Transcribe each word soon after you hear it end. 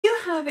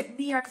have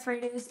knee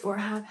arthritis or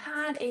have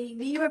had a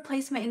knee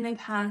replacement in the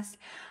past,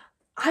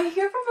 I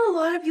hear from a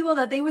lot of people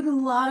that they would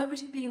love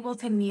to be able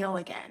to kneel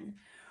again.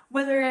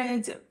 Whether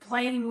it's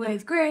playing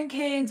with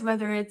grandkids,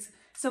 whether it's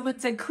someone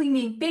said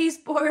cleaning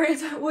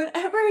baseboards,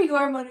 whatever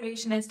your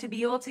motivation is to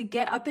be able to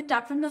get up and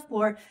down from the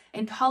floor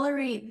and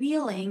tolerate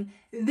kneeling,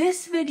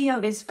 this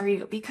video is for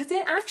you because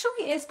it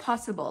actually is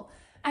possible.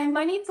 And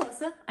my name's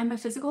Alyssa. I'm a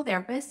physical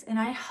therapist and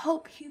I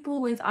help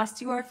people with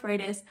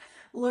osteoarthritis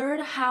learn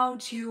how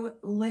to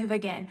live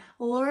again,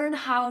 learn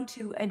how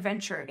to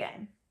adventure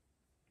again.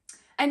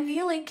 And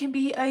kneeling can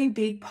be a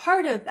big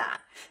part of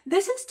that.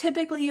 This is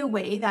typically a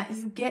way that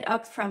you get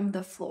up from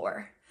the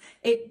floor.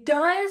 It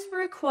does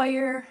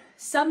require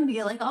some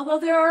kneeling, although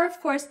there are, of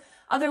course,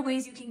 other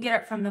ways you can get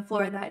up from the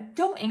floor that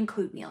don't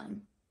include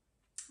kneeling.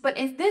 But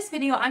in this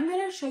video, I'm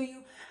going to show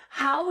you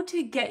how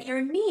to get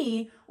your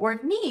knee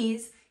or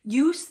knees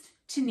used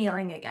to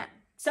kneeling again.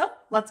 So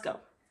let's go.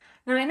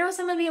 Now, I know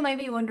some of you might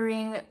be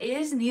wondering,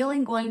 is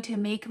kneeling going to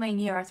make my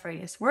knee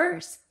arthritis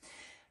worse?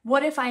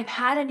 What if I've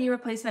had a knee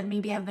replacement,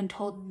 maybe I've been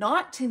told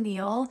not to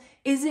kneel?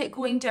 Is it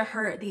going to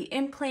hurt the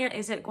implant?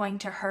 Is it going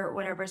to hurt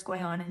whatever's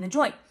going on in the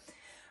joint?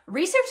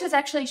 Research has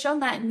actually shown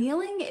that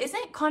kneeling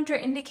isn't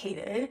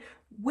contraindicated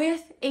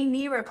with a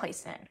knee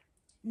replacement.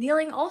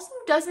 Kneeling also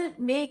doesn't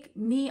make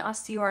knee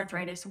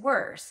osteoarthritis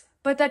worse,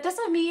 but that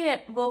doesn't mean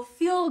it will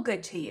feel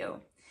good to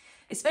you,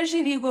 especially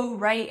if you go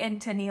right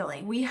into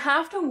kneeling. We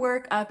have to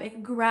work up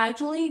and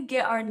gradually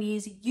get our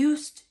knees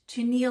used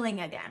to kneeling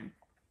again.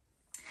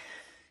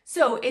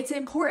 So it's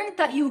important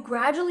that you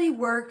gradually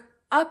work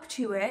up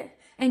to it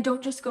and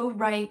don't just go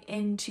right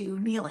into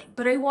kneeling.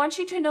 But I want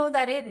you to know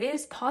that it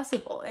is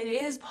possible. It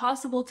is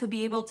possible to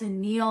be able to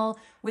kneel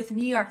with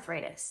knee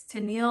arthritis, to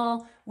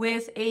kneel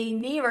with a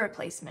knee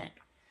replacement.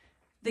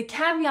 The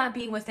caveat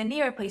being with a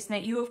knee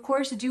replacement, you of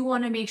course do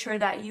want to make sure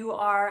that you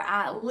are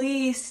at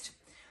least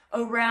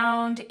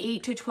around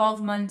 8 to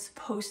 12 months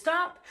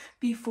post-op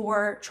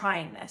before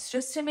trying this,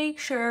 just to make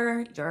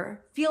sure you're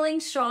feeling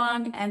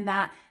strong and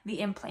that the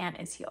implant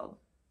is healed.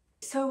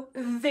 So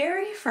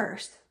very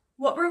first,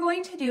 what we're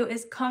going to do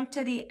is come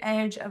to the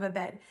edge of a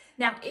bed.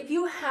 Now, if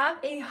you have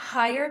a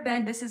higher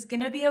bed, this is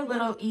going to be a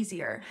little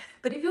easier.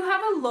 But if you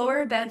have a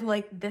lower bed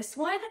like this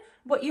one,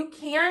 what you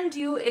can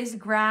do is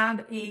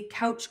grab a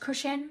couch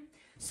cushion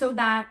so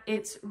that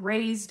it's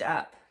raised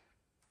up.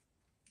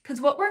 Because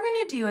what we're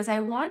going to do is I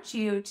want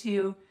you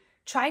to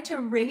try to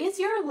raise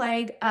your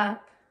leg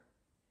up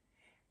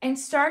and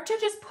start to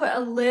just put a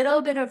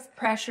little bit of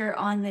pressure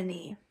on the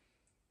knee.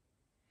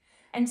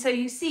 And so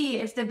you see,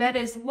 if the bed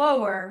is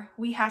lower,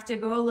 we have to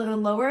go a little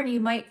lower and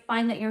you might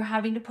find that you're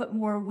having to put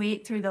more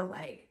weight through the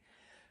leg.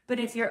 But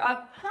if you're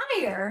up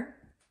higher,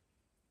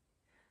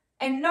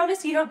 and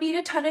notice you don't need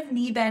a ton of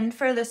knee bend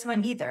for this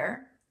one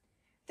either,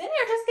 then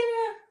you're just going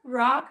to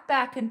rock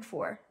back and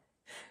forth.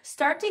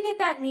 Start to get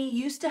that knee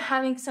used to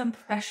having some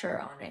pressure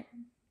on it.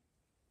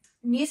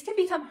 Knees can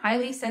become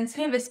highly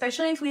sensitive,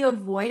 especially if we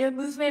avoid a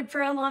movement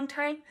for a long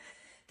time.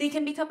 They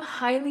can become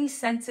highly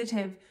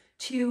sensitive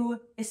to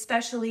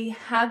especially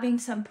having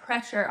some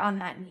pressure on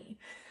that knee.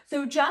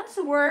 So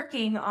just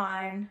working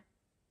on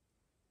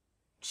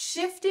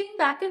shifting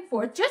back and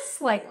forth just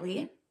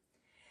slightly,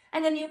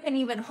 and then you can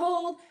even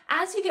hold.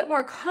 As you get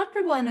more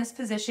comfortable in this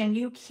position,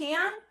 you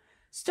can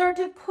start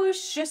to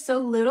push just a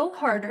little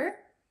harder.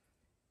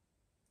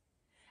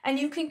 And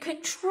you can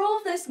control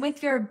this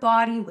with your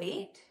body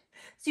weight.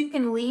 So you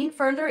can lean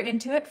further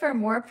into it for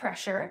more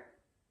pressure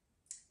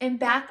and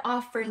back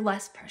off for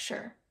less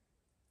pressure.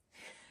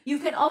 You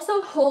can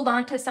also hold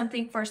on to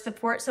something for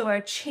support, so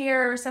a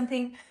chair or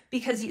something,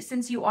 because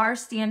since you are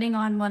standing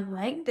on one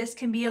leg, this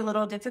can be a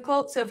little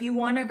difficult. So if you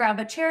want to grab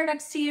a chair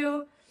next to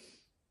you,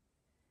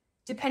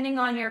 depending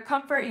on your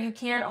comfort, you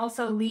can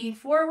also lean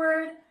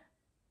forward.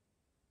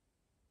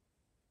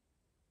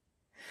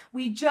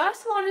 We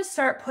just want to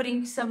start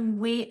putting some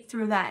weight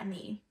through that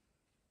knee.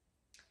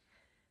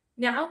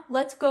 Now,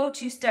 let's go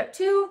to step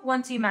 2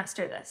 once you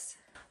master this.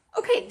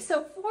 Okay,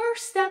 so for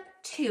step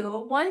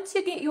 2, once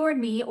you get your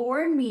knee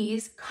or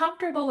knees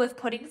comfortable with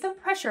putting some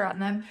pressure on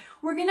them,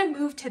 we're going to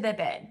move to the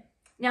bed.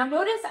 Now,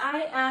 notice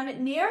I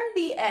am near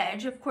the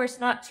edge, of course,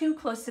 not too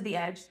close to the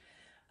edge,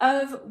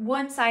 of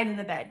one side of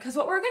the bed. Because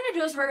what we're going to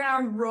do is we're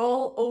going to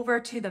roll over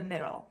to the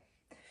middle.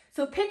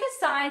 So pick a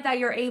side that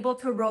you're able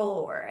to roll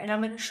over, and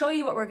I'm going to show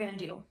you what we're going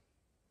to do.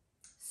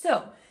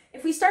 So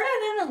if we start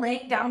out in a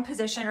laying down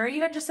position or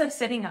even just a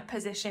sitting up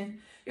position,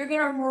 you're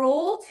going to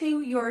roll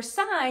to your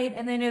side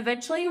and then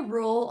eventually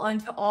roll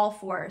onto all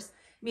fours,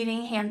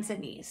 meaning hands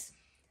and knees.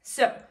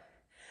 So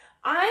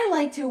I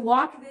like to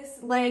walk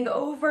this leg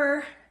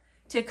over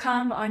to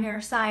come on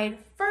your side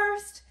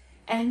first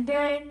and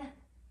then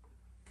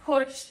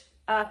push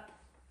up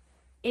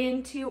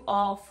into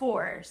all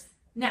fours.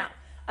 Now,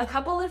 a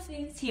couple of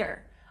things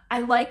here. I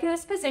like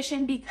this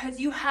position because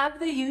you have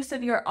the use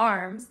of your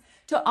arms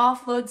to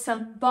offload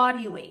some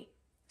body weight.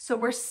 So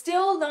we're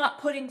still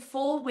not putting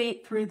full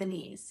weight through the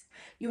knees.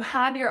 You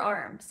have your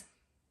arms.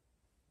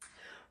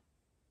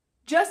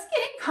 Just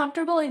getting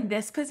comfortable in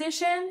this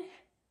position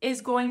is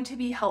going to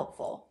be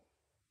helpful.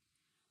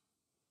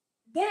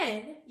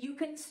 Then you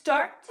can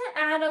start to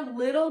add a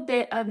little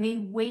bit of a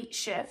weight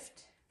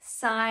shift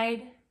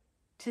side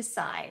to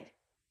side,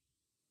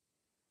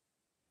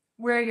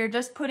 where you're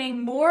just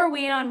putting more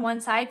weight on one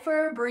side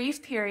for a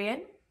brief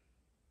period.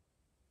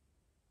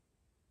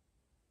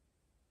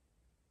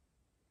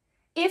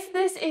 If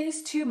this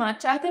is too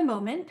much at the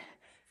moment,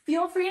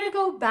 feel free to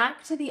go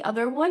back to the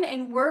other one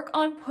and work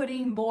on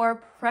putting more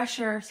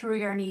pressure through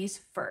your knees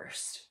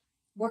first.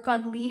 Work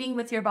on leading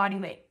with your body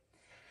weight.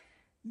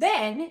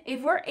 Then,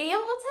 if we're able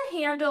to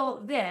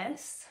handle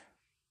this,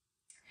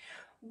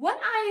 what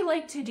I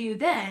like to do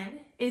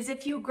then is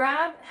if you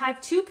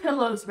have 2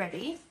 pillows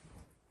ready,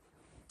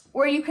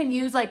 or you can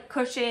use like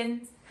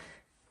cushions.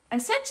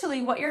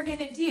 Essentially what you're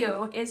gonna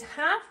do is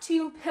have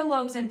 2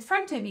 pillows in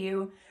front of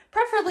you,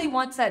 preferably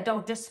ones that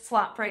don't just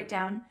flop right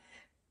down.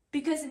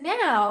 Because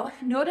now,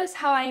 notice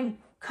how I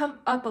come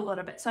up a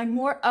little bit, so I'm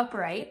more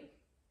upright.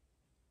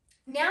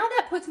 Now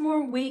that puts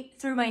more weight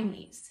through my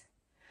knees.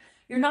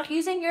 You're not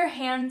using your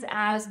hands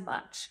as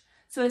much.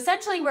 So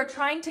essentially we're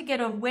trying to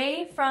get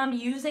away from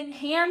using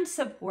hand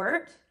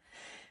support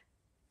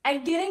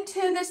and getting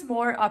to this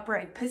more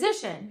upright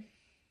position.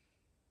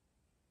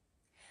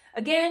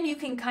 Again, you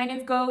can kind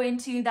of go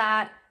into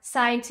that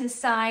side to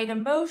side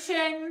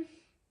motion,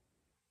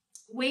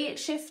 weight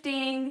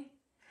shifting,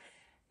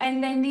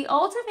 and then the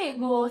ultimate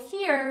goal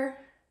here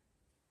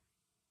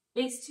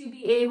is to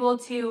be able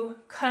to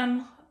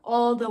come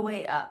all the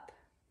way up.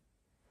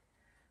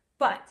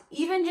 But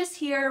even just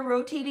here,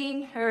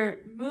 rotating or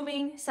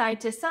moving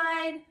side to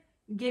side,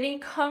 getting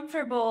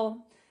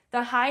comfortable,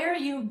 the higher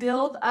you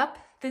build up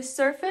the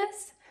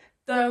surface,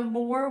 the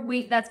more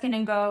weight that's going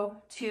to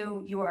go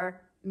to your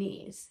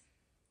knees.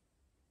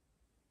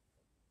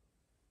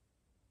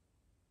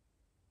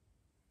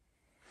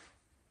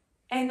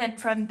 And then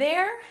from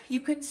there, you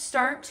can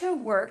start to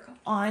work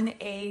on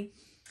a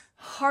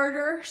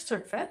harder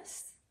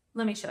surface.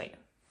 Let me show you.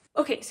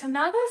 Okay, so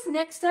now this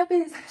next step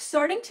is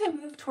starting to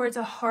move towards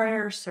a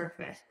harder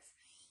surface.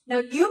 Now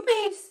you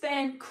may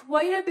spend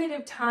quite a bit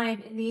of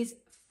time in these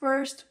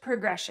first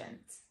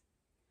progressions,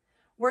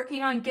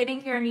 working on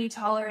getting your knee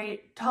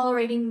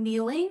tolerating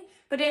kneeling,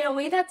 but in a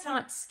way that's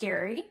not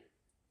scary.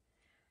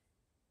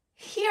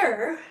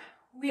 Here,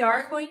 we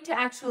are going to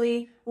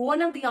actually,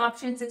 one of the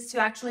options is to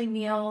actually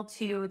kneel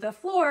to the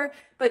floor,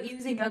 but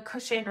using a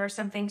cushion or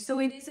something, so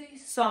it is a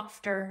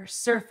softer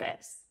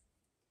surface.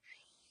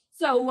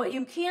 So what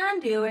you can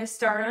do is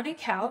start on a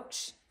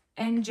couch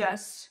and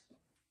just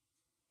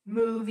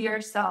move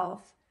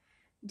yourself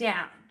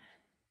down.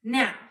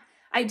 Now,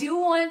 I do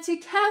want to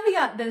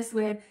caveat this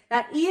with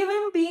that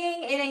even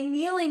being in a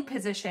kneeling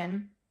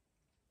position,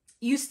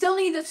 you still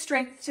need the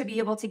strength to be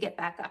able to get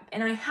back up.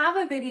 And I have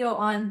a video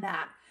on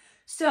that.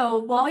 So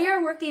while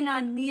you're working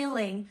on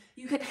kneeling,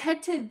 you could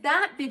head to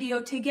that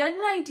video to get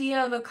an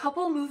idea of a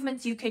couple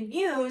movements you can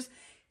use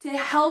to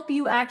help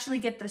you actually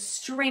get the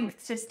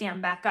strength to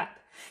stand back up.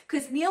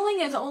 Because kneeling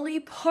is only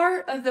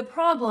part of the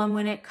problem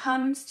when it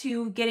comes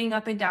to getting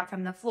up and down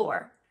from the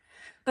floor.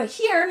 But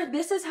here,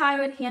 this is how I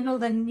would handle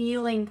the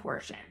kneeling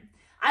portion.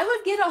 I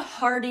would get a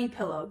hardy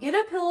pillow. Get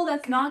a pillow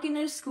that's not going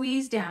to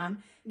squeeze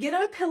down. Get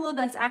a pillow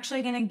that's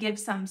actually going to give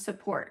some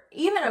support.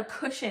 Even a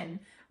cushion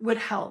would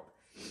help.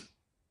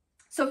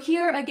 So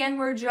here, again,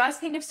 we're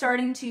just kind of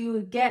starting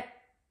to get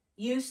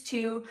used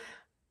to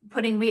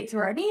putting weight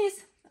through our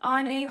knees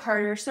on a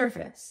harder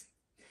surface.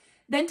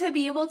 Then to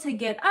be able to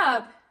get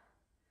up,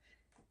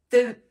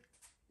 the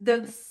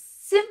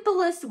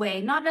simplest way,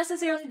 not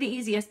necessarily the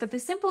easiest, but the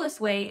simplest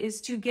way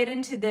is to get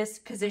into this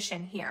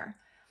position here.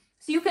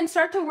 So you can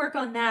start to work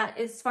on that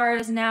as far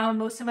as now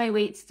most of my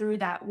weight's through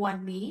that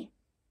one knee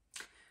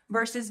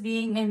versus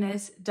being in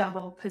this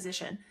double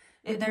position.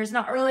 There's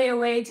not really a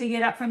way to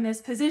get up from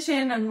this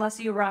position unless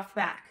you rock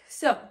back.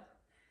 So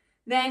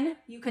then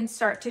you can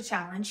start to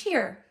challenge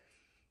here.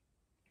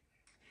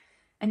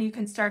 And you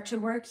can start to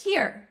work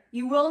here.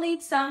 You will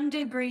need some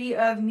degree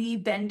of knee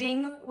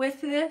bending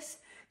with this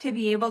to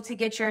be able to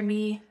get your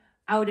knee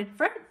out in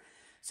front.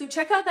 So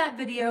check out that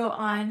video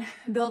on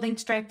building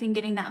strength and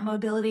getting that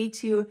mobility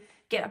to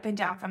get up and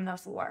down from the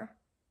floor.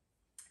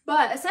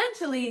 But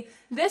essentially,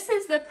 this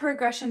is the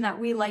progression that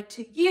we like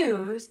to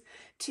use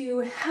to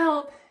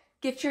help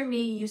get your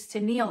knee used to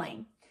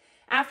kneeling.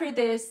 After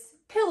this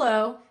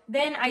pillow,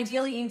 then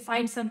ideally you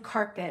find some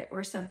carpet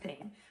or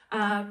something.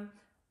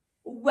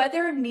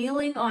 Whether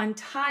kneeling on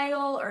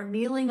tile or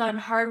kneeling on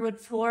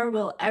hardwood floor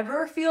will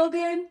ever feel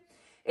good,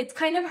 it's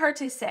kind of hard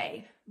to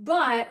say,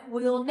 but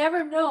we'll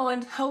never know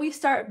until we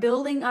start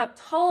building up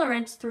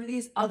tolerance through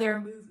these other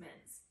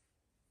movements.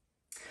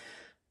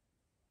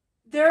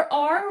 There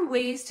are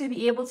ways to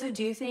be able to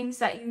do things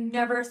that you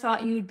never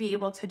thought you'd be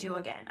able to do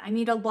again. I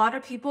meet a lot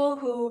of people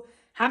who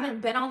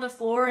haven't been on the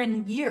floor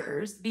in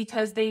years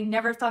because they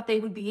never thought they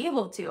would be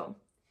able to.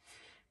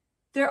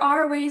 There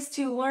are ways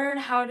to learn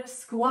how to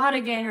squat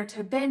again or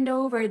to bend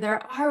over.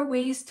 There are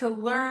ways to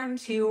learn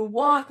to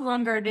walk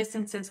longer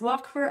distances,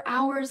 walk for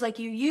hours like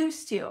you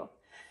used to.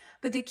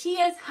 But the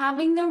key is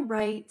having the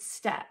right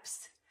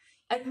steps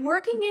and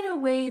working in a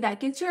way that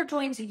gets your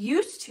joints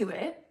used to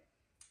it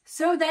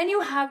So then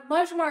you have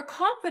much more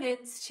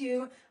confidence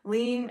to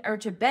lean or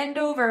to bend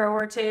over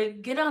or to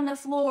get on the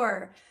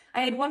floor.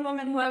 I had one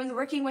woman who I was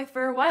working with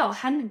for a while,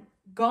 hadn't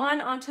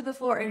gone onto the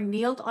floor and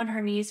kneeled on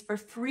her knees for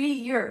 3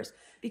 years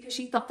because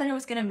she thought that it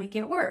was going to make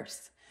it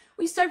worse.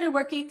 We started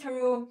working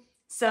through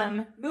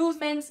some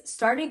movements,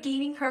 started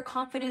gaining her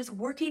confidence,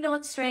 working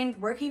on strength,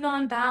 working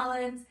on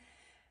balance,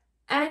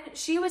 and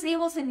she was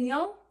able to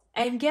kneel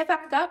and get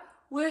back up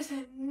with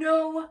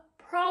no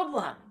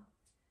problem.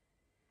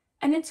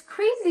 And it's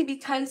crazy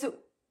because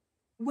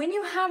when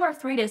you have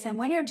arthritis and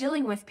when you're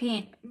dealing with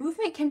pain,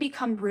 movement can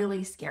become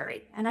really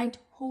scary. And I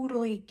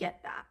totally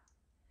get that.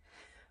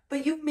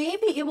 But you may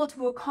be able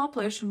to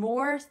accomplish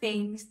more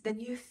things than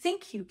you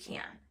think you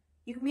can.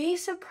 You may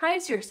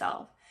surprise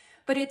yourself,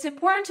 but it's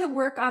important to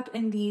work up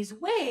in these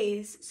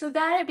ways so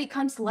that it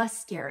becomes less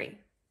scary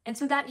and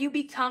so that you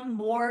become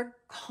more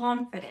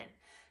confident.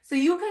 So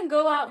you can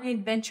go out and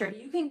adventure.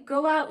 You can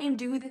go out and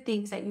do the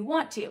things that you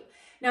want to.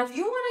 Now, if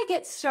you want to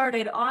get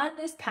started on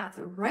this path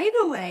right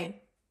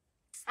away,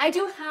 I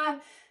do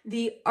have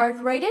the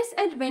Arthritis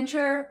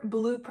Adventure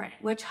Blueprint,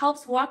 which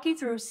helps walk you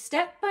through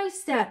step by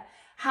step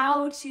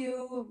how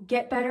to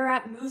get better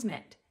at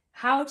movement,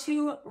 how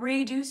to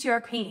reduce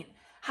your pain,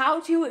 how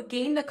to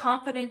gain the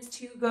confidence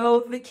to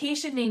go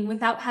vacationing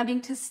without having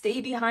to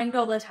stay behind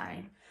all the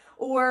time,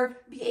 or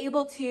be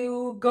able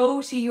to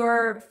go to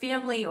your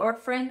family or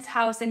friend's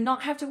house and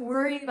not have to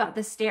worry about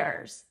the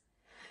stairs.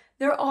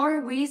 There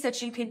are ways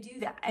that you can do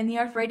that, and the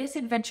Arthritis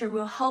Adventure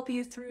will help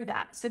you through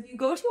that. So if you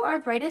go to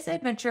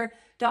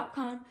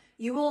arthritisadventure.com,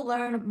 you will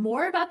learn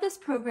more about this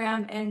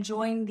program and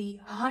join the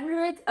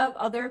hundreds of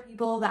other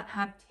people that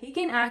have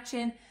taken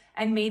action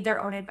and made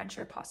their own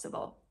adventure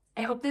possible.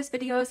 I hope this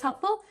video is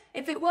helpful.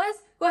 If it was,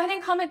 go ahead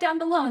and comment down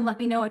below and let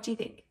me know what you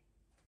think.